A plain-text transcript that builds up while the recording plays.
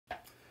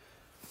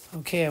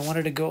Okay, I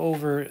wanted to go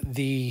over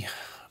the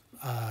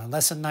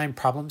Lesson 9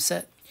 problem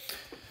set.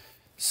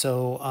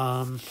 So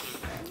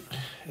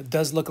it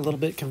does look a little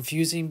bit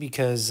confusing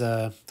because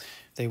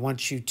they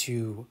want you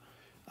to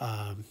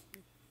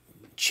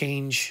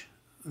change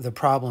the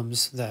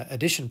problems, the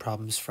addition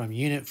problems, from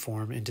unit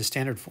form into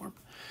standard form.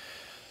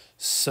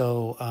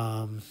 So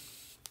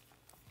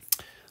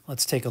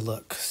let's take a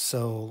look.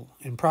 So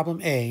in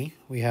problem A,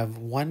 we have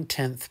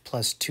 1/10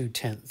 plus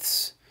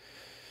 2/10.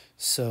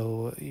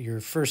 So your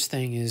first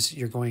thing is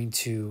you're going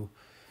to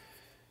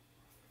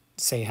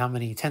say how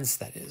many tenths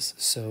that is.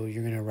 So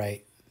you're going to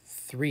write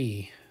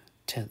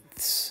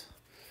 3/10.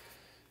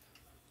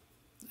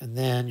 And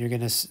then you're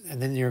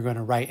going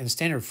to write in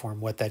standard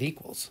form what that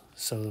equals.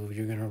 So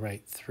you're going to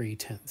write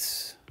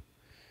 3/10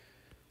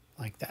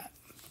 like that.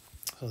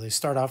 So they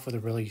start off with a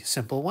really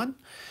simple one.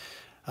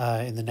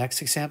 In the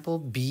next example,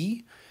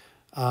 B,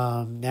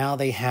 now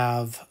they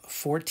have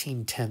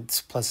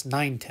 14/10 plus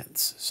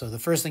 9/10. So the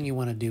first thing you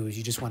want to do is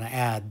you just want to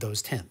add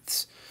those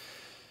tenths.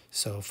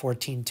 So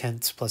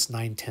 14/10 plus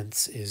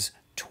 9/10 is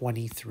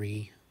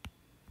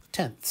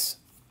 23/10.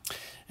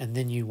 And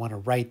then you want to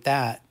write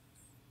that.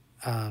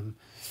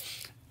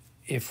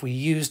 If we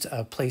used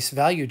a place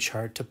value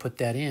chart to put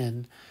that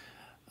in,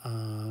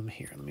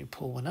 here, let me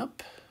pull one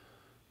up.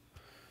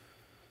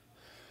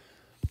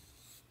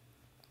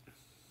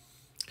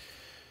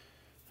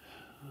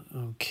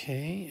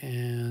 Okay,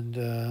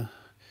 and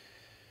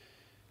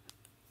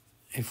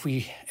if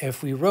we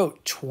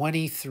wrote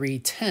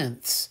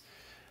 23/10,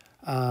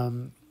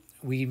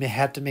 we may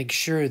have to make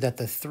sure that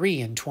the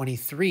 3 in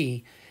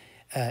 23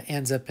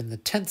 ends up in the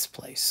tenths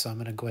place. So I'm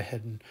going to go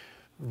ahead and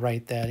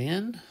write that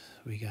in.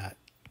 We got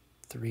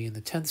 3 in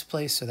the tenths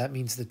place, so that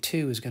means the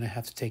 2 is going to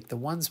have to take the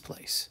ones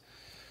place.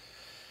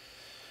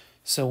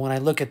 So when I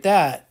look at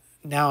that,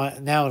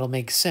 now it'll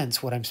make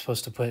sense what I'm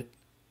supposed to put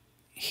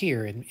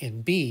here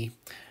in B.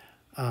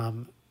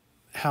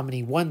 How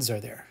many ones are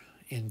there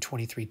in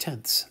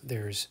 23/10?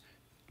 There's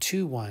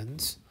 2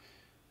 ones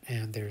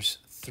and there's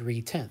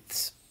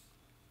 3/10.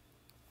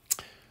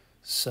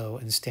 So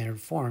in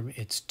standard form,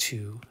 it's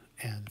 2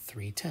 and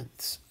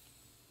 3/10.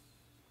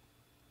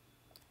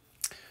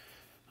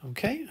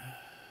 Okay,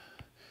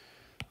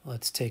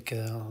 let's take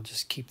I'll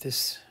just keep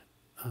this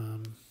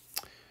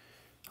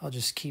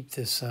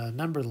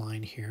number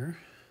line here.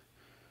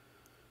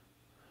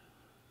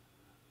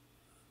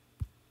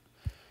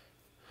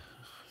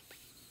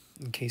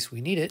 In case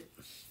we need it.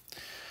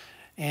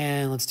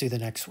 And let's do the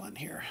next one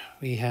here.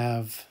 We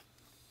have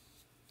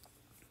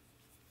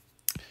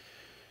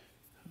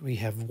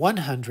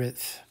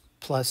 1/100th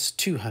plus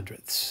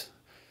 2/100ths.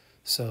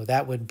 So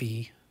that would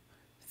be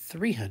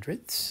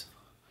 3/100ths.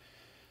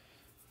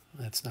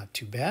 That's not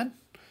too bad.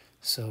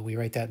 So we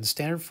write that in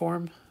standard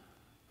form,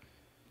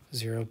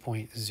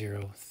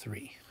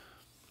 0.03.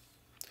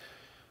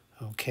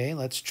 Okay,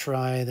 let's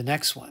try the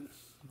next one.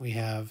 We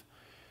have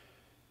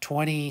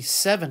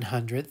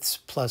 27/100ths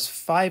plus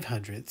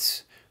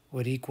 5/100ths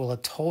would equal a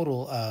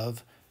total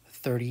of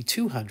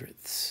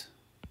 32/100ths.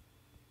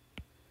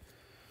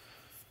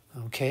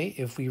 Okay,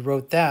 if we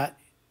wrote that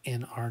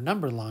in our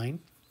number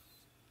line,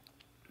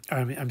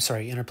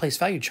 in our place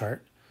value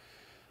chart,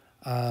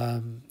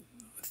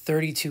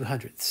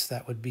 32/100ths,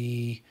 that would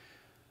be,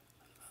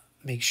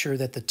 make sure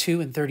that the 2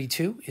 in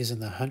 32 is in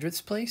the hundredths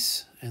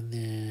place, and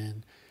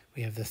then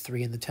we have the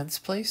 3 in the tenths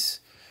place.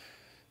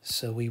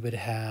 So we would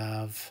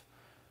have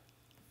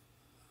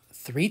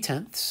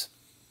 3/10,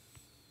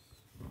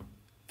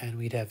 and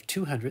we'd have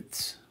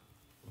 2/100ths,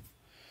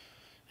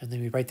 and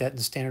then we write that in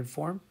standard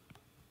form,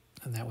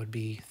 and that would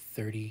be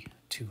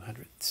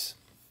 32/100ths.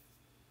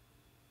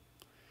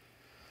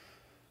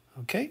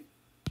 Okay.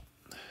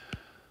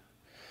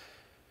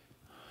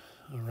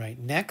 All right,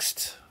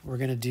 next we're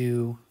going to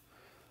do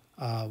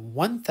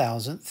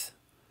 1,000th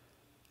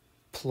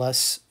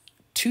plus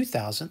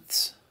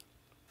 2,000ths,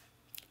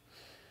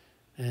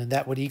 and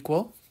that would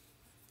equal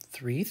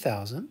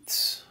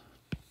 3,000ths.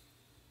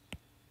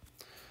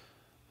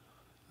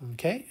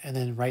 Okay, and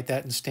then write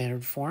that in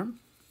standard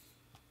form,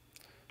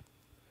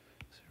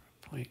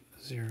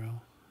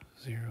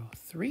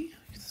 0.003,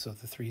 so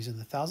the 3's in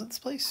the thousandths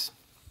place.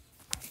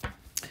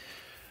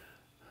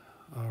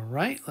 All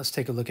right, let's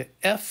take a look at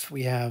F.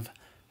 We have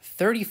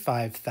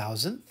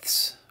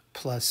 35,000ths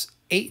plus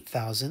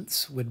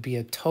 8,000ths would be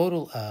a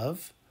total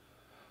of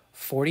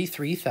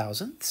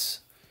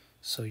 43,000ths.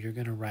 So you're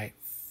going to write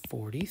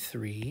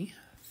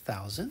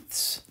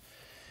 43,000ths.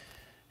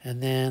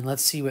 And then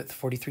let's see what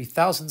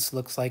 43,000ths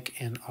looks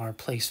like in our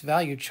place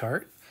value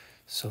chart.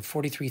 So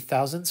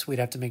 43,000ths, we'd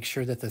have to make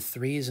sure that the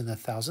 3 is in the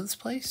thousandths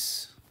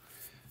place.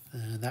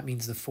 And that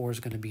means the 4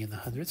 is going to be in the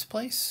hundredths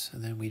place.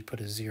 And then we'd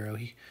put a 0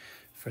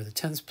 for the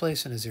tenths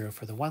place and a 0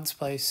 for the ones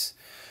place.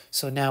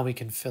 So now we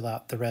can fill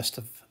out the rest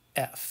of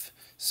F.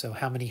 So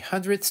how many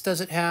hundredths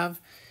does it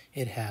have?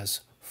 It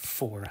has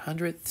 4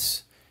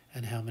 hundredths.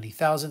 And how many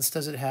thousandths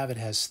does it have? It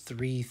has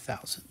 3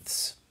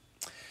 thousandths.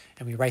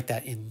 And we write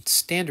that in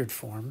standard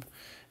form,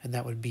 and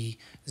that would be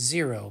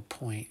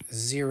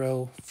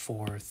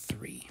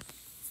 0.043.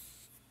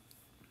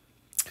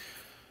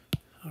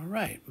 All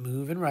right,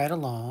 moving right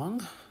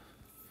along.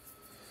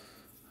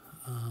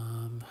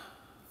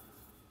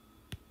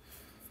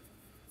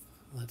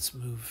 Let's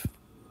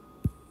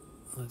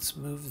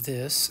move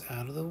this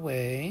out of the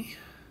way.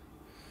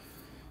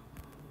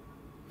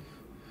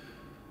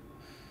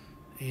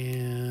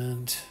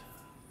 And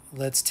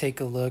let's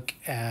take a look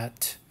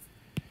at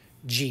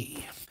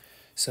G.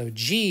 So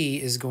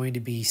G is going to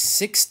be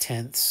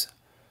 6/10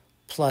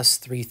 plus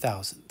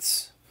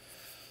 3/1000.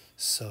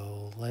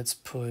 So let's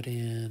put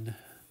in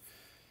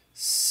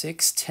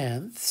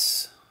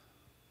 6/10.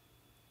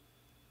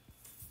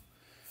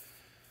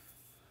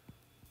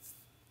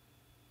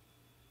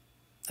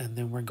 And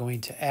then we're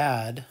going to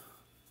add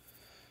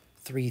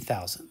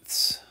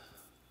 3/1000.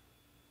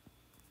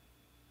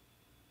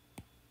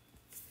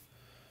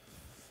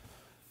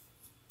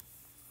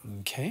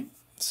 Okay,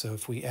 so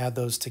if we add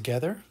those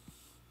together,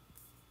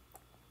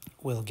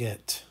 we'll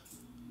get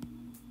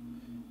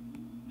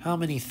how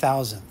many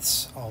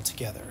thousandths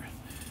altogether?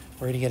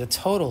 We're going to get a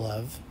total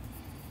of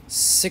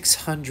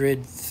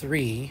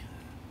 603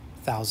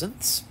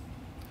 thousandths.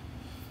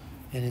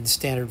 And in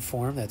standard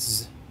form,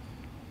 that's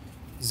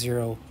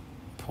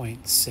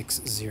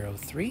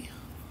 0.603.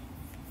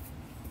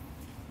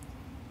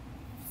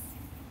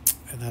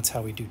 And that's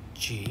how we do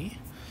G.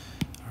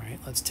 All right,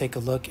 let's take a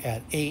look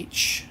at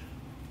H.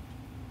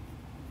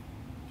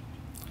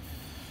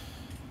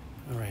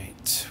 All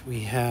right,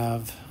 we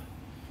have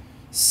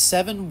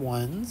 7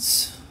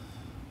 ones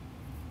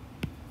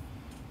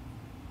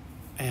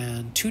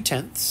and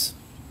 2/10.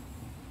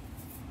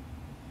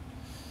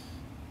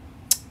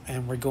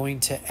 And we're going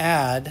to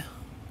add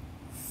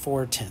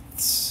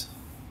 4/10.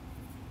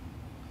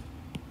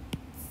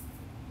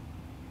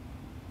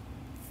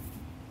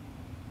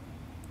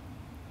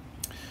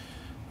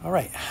 All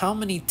right, how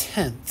many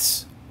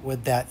tenths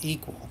would that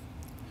equal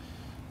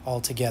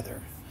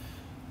altogether?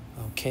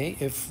 Okay,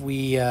 if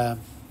we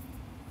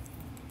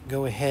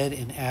go ahead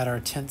and add our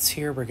tenths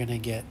here, we're going to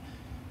get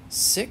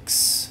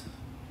 6.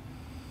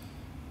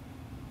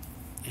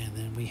 And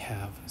then we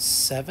have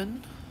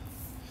 7.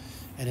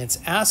 And it's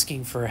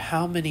asking for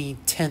how many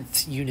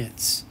tenth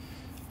units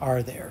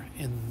are there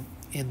in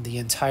the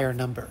entire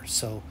number.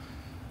 So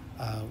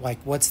like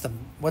what's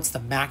the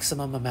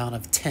maximum amount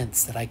of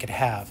tenths that I could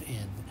have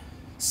in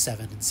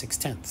 7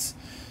 6/10?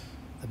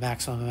 The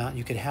maximum amount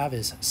you could have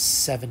is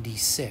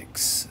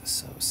 76.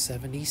 So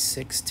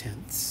 76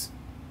 tenths,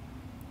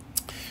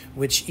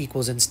 which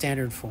equals in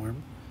standard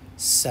form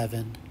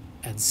 7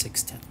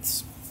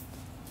 6/10.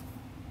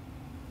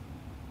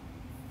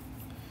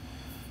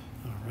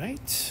 All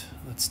right,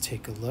 let's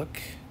take a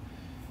look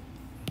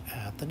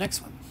at the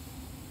next one.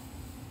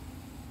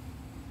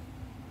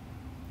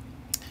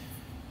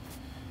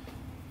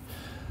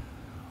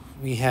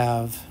 We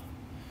have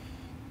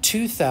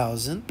 2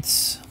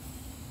 thousandths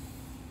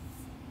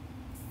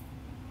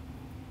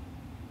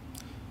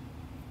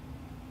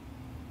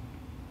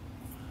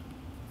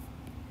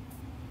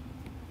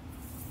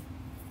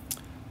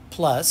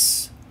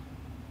plus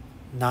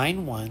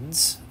 9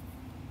 ones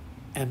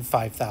and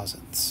 5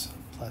 thousandths.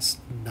 Plus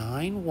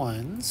 9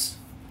 ones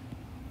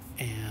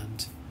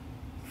and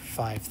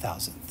 5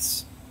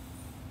 thousandths.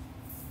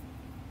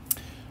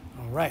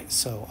 All right,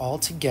 so all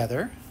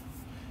together,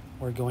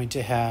 we're going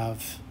to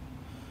have,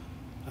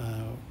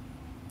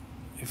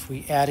 if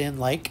we add in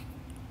like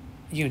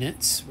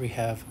units, we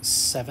have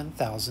 7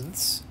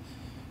 thousandths,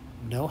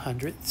 no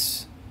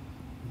hundredths,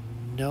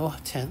 no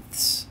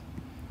tenths,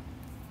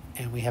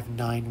 and we have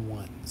 9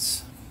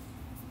 ones.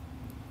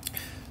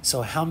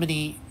 So how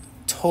many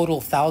total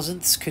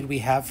thousandths could we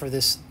have for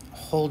this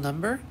whole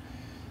number?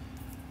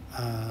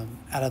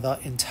 Out of the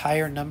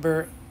entire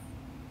number,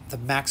 the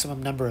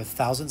maximum number of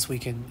thousandths we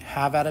can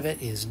have out of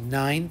it is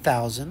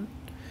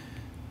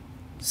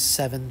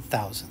 9,007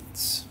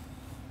 thousandths,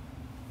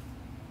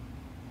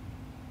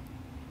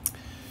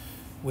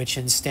 which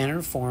in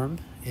standard form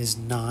is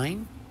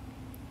 9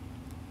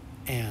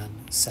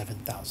 7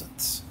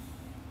 thousandths.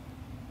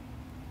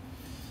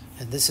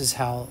 And this is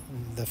how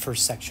the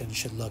first section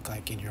should look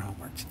like in your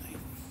homework tonight.